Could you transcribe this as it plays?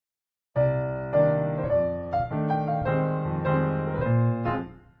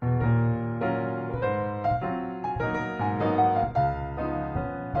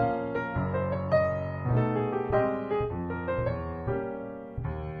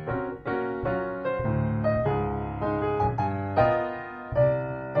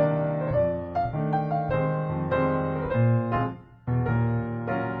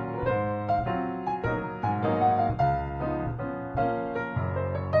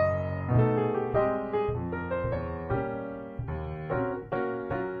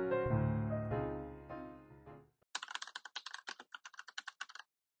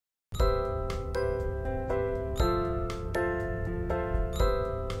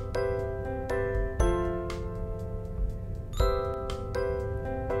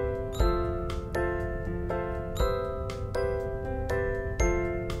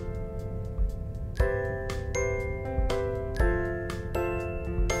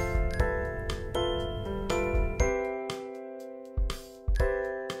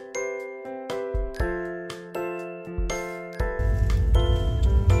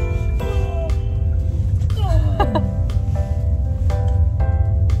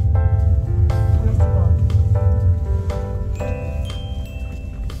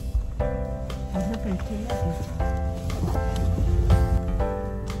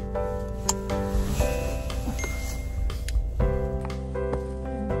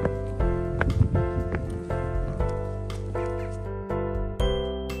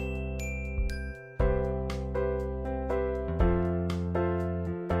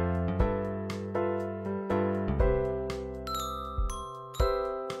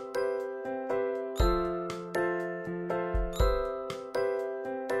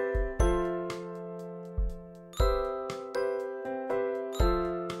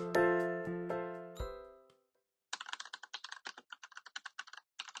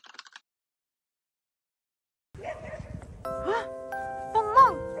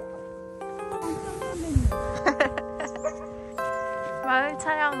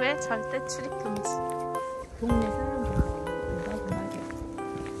절대 출입 금지. 동네 사람들 온다고 말이야.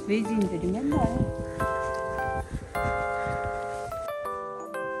 외지인들이 맨날.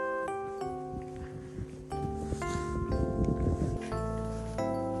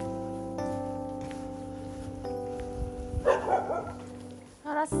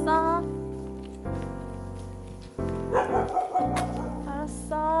 알았어.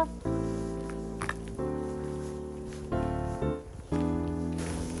 알았어.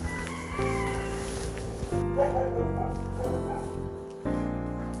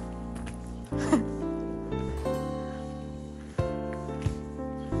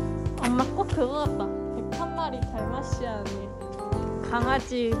 엄마 꼭 그거 같다. 101마리 달마시안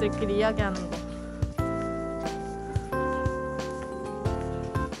강아지들끼리 이야기하는 거.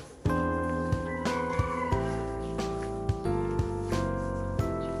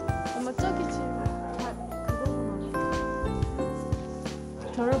 엄마 저기 지금 그거구나.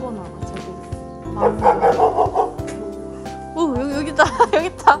 별보나 봐 저기. 오 여기다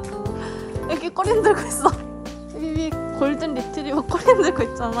여기다. 여기 꼬리 들고 있어. 여기 골든 리트리버 꼬리 들고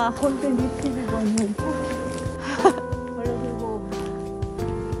있잖아. 골든 리트리버는 원래 들고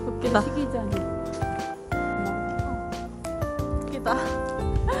웃기다. 시기잖아. 웃기다.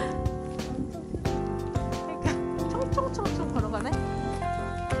 그러니까 총총총총 걸어가네.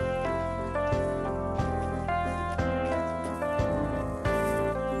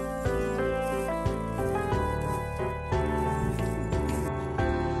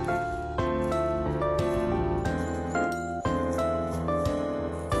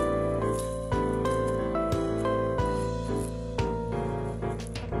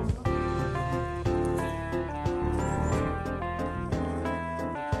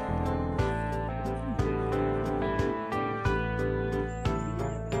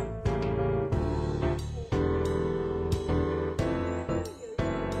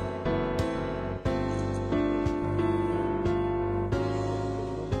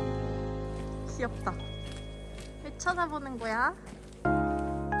 귀엽다. 왜 쳐다보는 거야?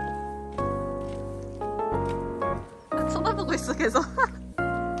 쳐다보고 있어 계속.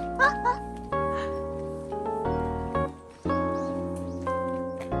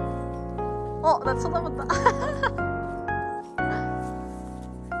 나 쳐다본다.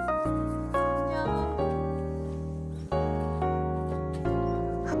 안녕.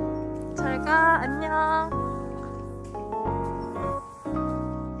 잘 가. 안녕.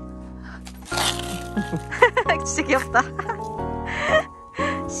 진짜 귀엽다.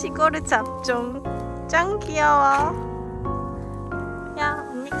 시골의 잡종 짱 귀여워. 야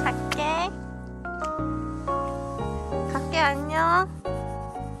언니 갈게. 갈게. 안녕.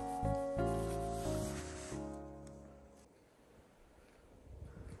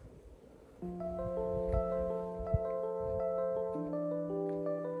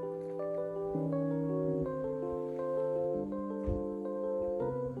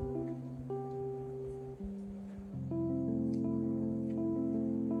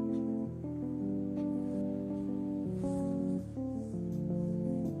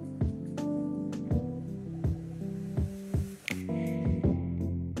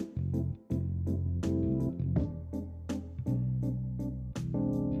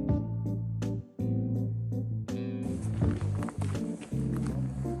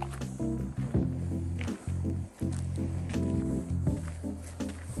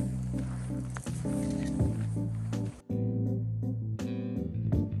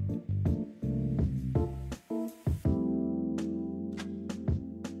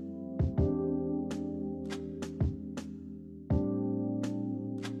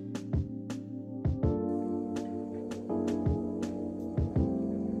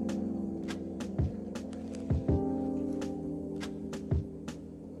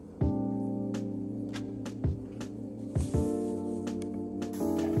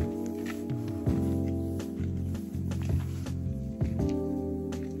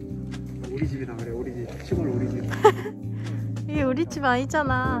 우리 집이라 그래. 우리 집. 시골 우리 집. 이게 우리 집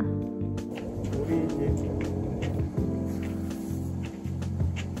아니잖아. 우리 집.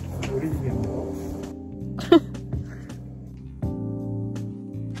 우리 집이야.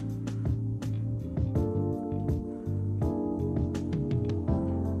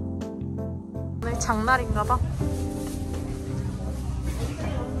 오늘 장날인가봐.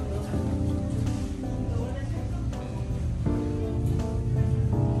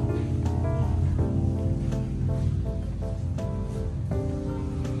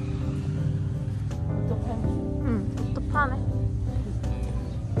 파네.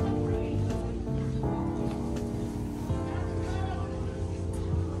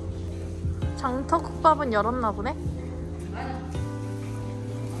 장터국밥은 열었나 보네.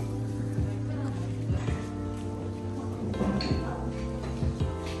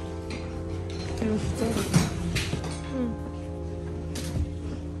 빗자루. 응.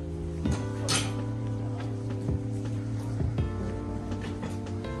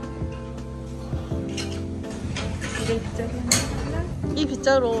 이거 빗자루 하나. 이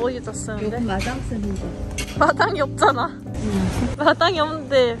빗자루 어디다 쓰는데? 이건 마당 쓰는 거. 마당이 없잖아. 응. 마당이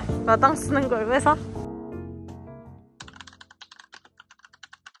없는데 마당 쓰는 걸 왜 사?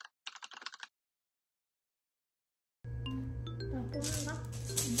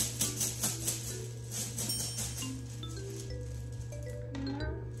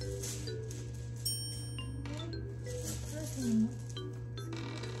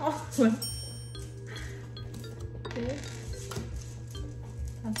 뭐야? 네.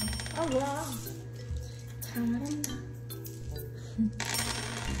 아 뭐야? 잘한다.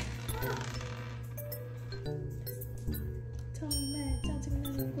 정말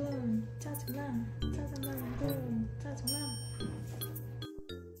짜증나는군. 짜증나. 짜증나는군. 짜증나.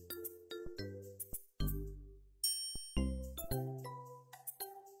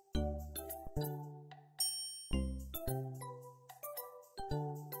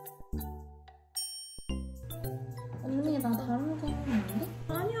 언니 나 다른 거 하면 안 돼?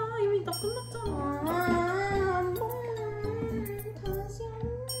 아니야 이미 나 끝났잖아. 한 번만 다시 한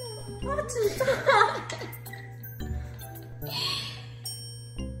아 진짜.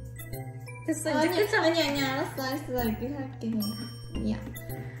 됐어 이제 아니 끝이야. 아니 알았어 이렇게 할게 야.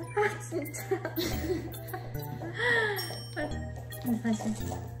 아 진짜. 다시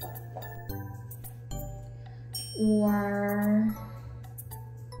 5월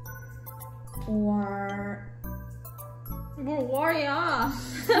뭘 5월이야.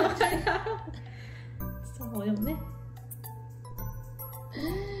 진짜 어이없네.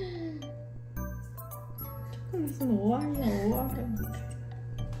 조금 무슨 5월이야 5월이야.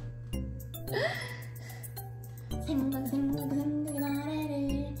 생각이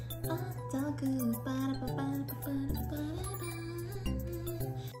나래를 어쩌고 빠라빠빠라빠라빠라빠.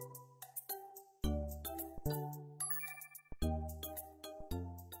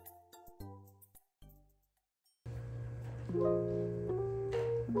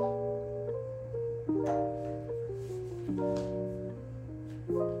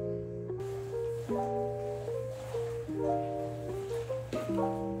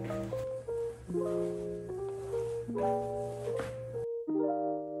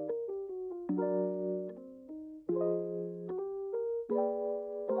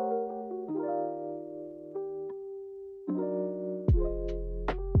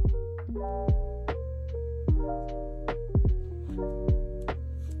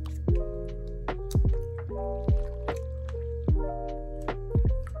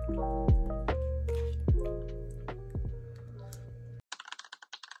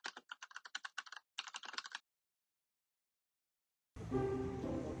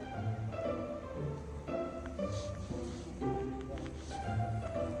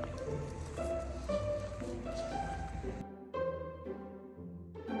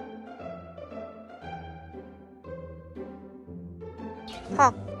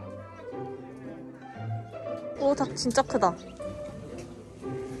 닭. 오, 닭 진짜 크다.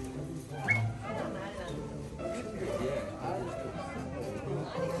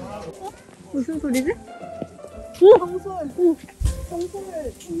 무슨 소리지? 오! 청설. 오!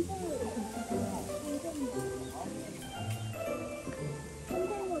 청설.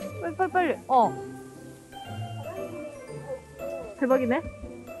 빨리. 대박이네.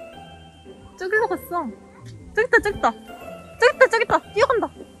 저기로 갔어. 저기 있다. 뛰어간다.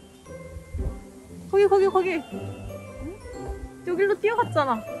 거기. 응? 여기로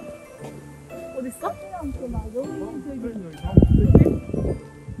뛰어갔잖아. 어딨어?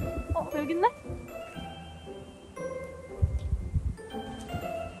 여기 있네?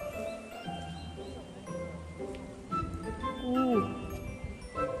 오.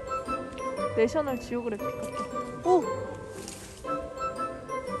 내셔널 지오그래픽 같아. 오!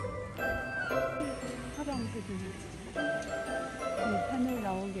 하늘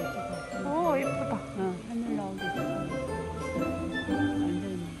나오게 지금. 예쁘다. 하늘 나오게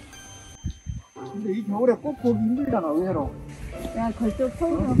근데 이 겨울에 꼭 보기 힘들잖아, 의외로. 야, 걸쩍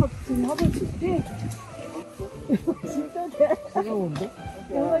서울은 지금 하고 싶지? 진짜대. 뜨거운데?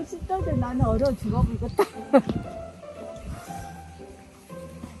 영월 진짜대. 나는 얼어 죽어버리겠다.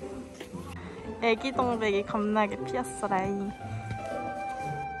 애기 동백이 겁나게 피었어라잉.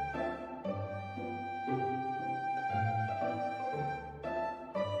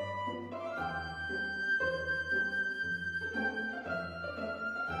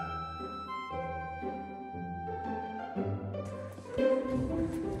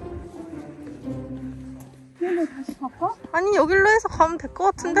 여기로 다시 바꿔? 아니 여기로 해서 가면 될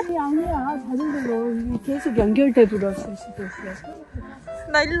것 같은데? 아니야. 다른 데로 이게 계속 연결돼 버렸을 수도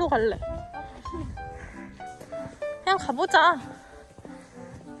있어. 나 일로 갈래. 그냥 가보자.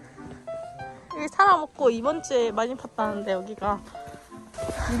 여기 사람 없고 이번 주에 많이 팠다는데 여기가.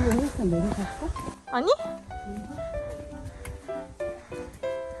 이리로 해서 내려갈까? 아니?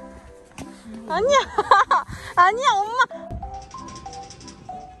 아니야. 아니야 엄마.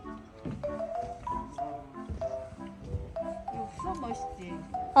 이거 수업 멋있지?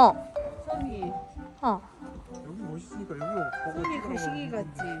 어. 수업이. 어. 여기 멋있으니까 여기로 보고 수업이 거시기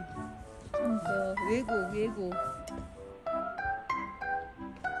같지? 좀 더 외국.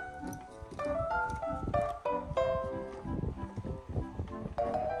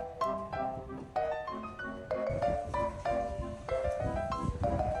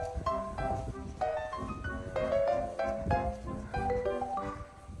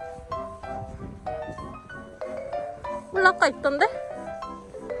 올라가 있던데?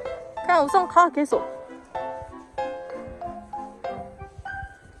 그냥 우선 가 계속.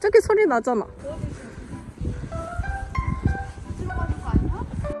 저기 소리 나잖아. 들어가는 거 아니야?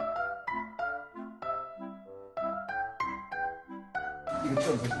 이거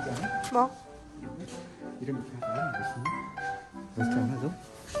좀 멋있지 않아? 뭐? 이런 거 하잖아. 멋있니? 멋있지 않아 너?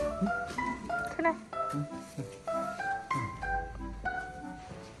 그래.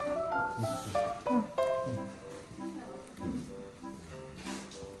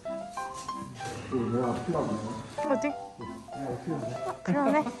 뭐야 필라네. 어디? 야 필라네.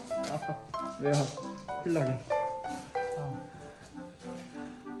 그러네. 왜요? 필라네.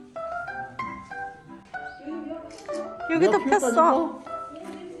 여기도 폈어.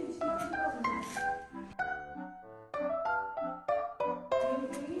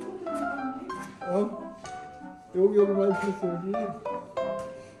 어? 여기 많이 폈어 여기.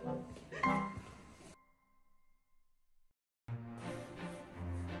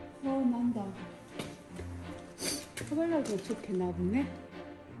 난다. 해발라도 좋겠나 보네.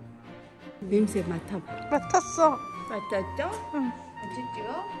 냄새 맡아봐. 맡았어. 맡았죠? 응.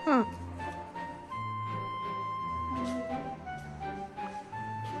 맛있죠? 응.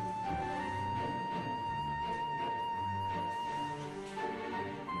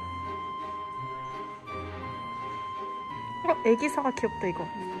 애기사가 귀엽다 이거.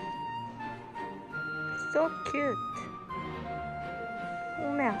 So cute.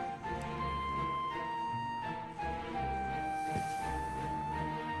 오메야.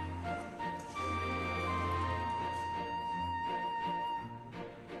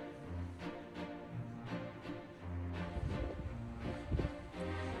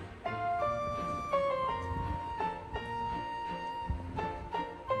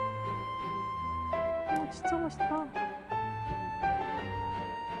 진짜 멋있다.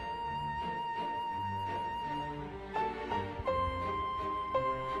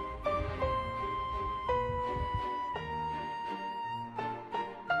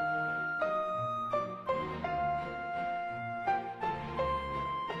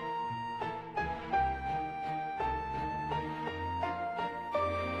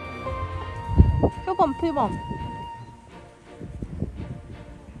 표범.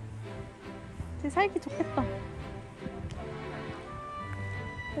 쟤 살기 좋겠다.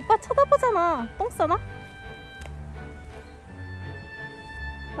 오빠 쳐다보잖아. 똥 싸나?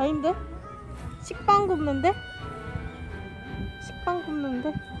 아닌데? 식빵 굽는데?